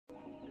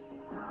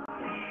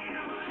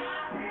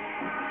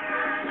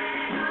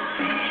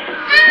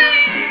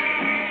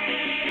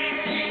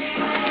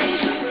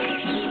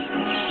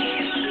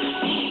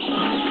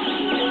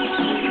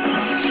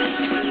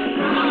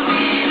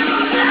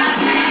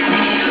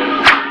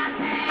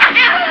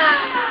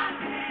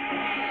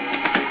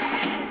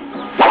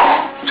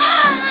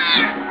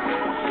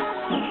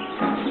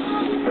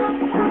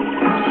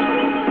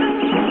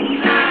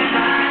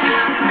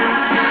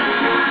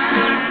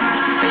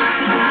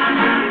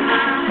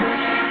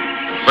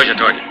Push it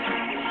toward you.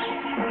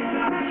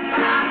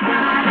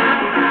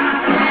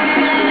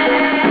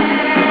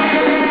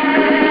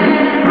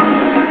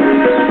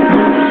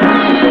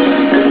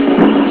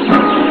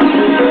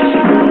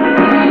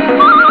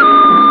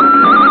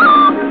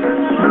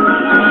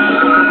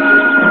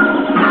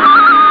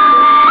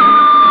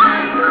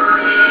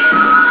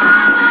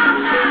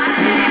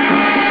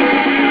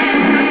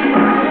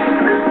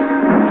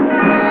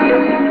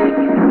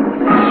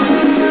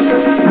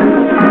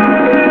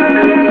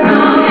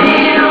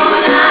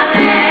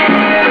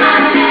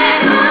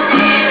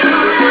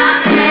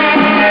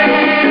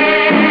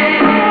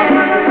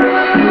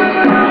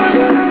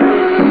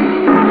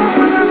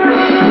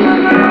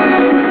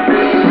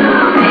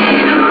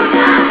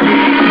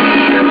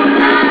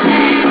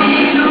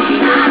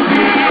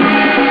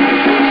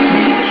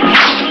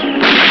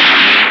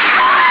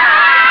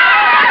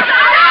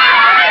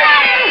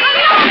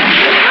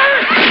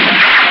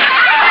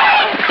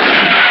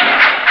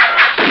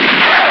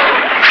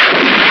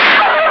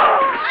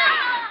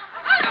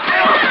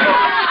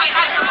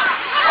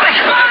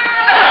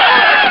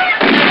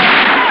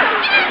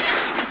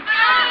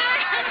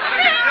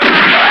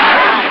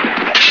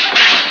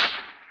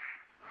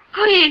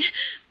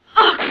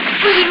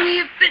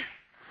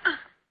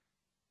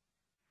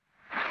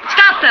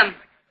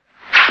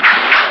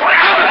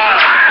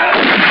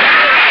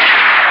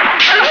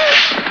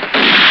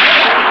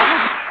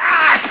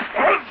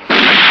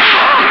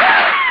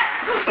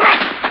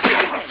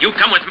 You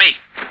come with me.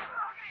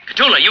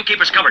 Cthulhu, you keep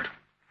us covered.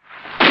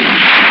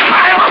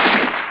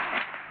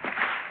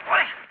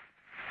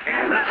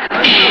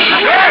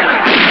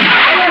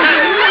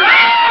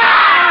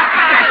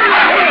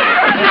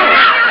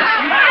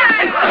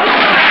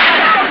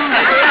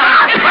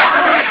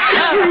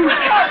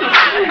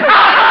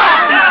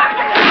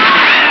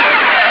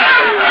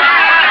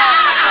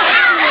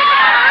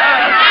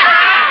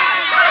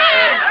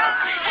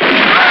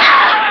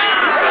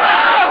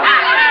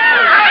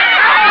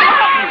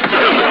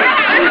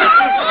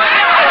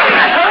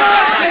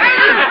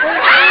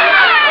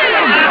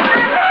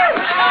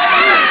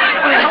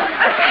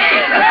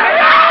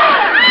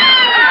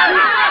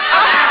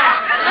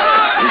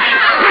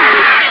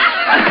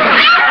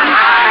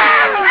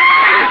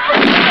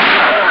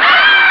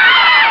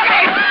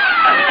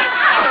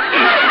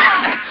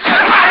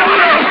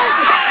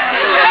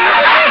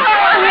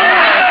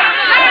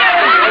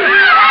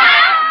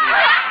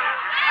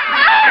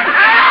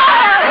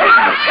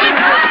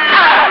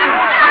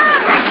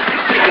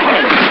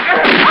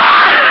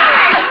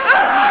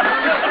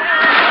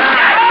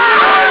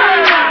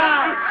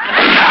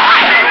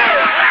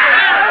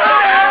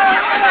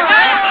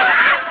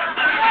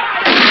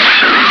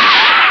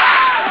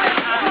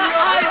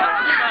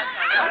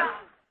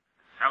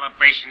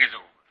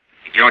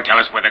 If you don't tell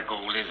us where the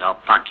gold is, I'll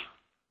plug you.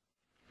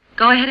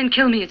 Go ahead and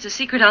kill me. It's a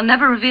secret I'll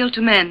never reveal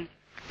to men.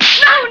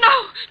 No,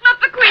 no, not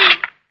the Queen.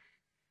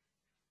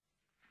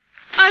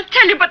 I'll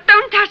tell you, but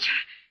don't touch her.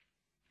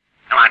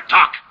 Come on,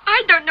 talk.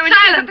 I don't know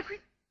anything about the Queen.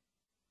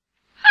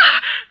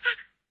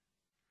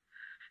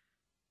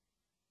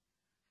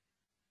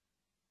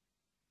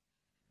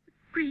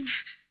 Queen,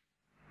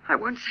 I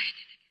won't say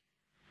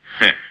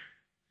anything.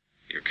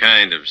 You're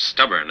kind of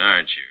stubborn,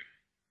 aren't you?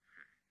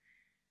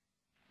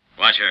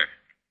 Watch her.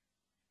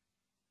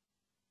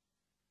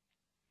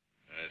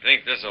 I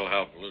think this'll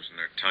help loosen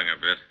her tongue a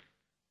bit.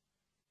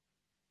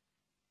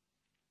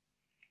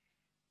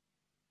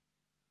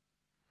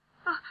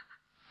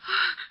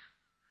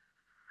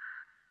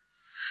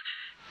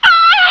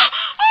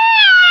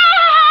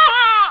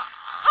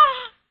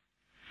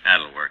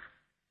 That'll work.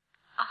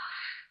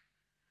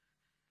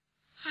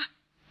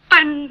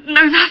 I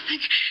know nothing.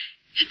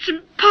 It's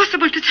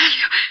impossible to tell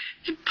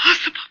you.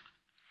 Impossible.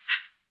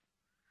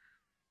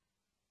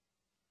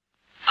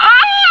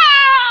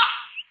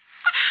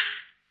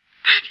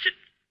 Perhaps it's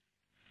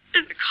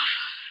in the coffin.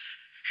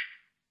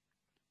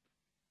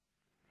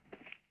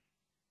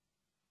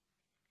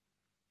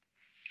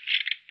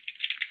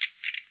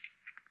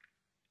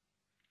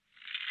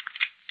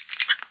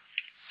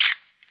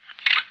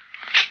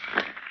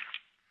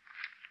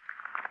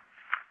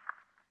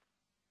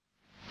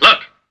 Look!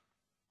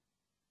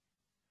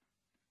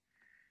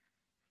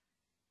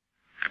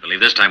 I believe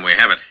this time we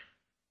have it.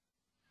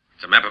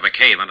 It's a map of a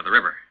cave under the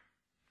river.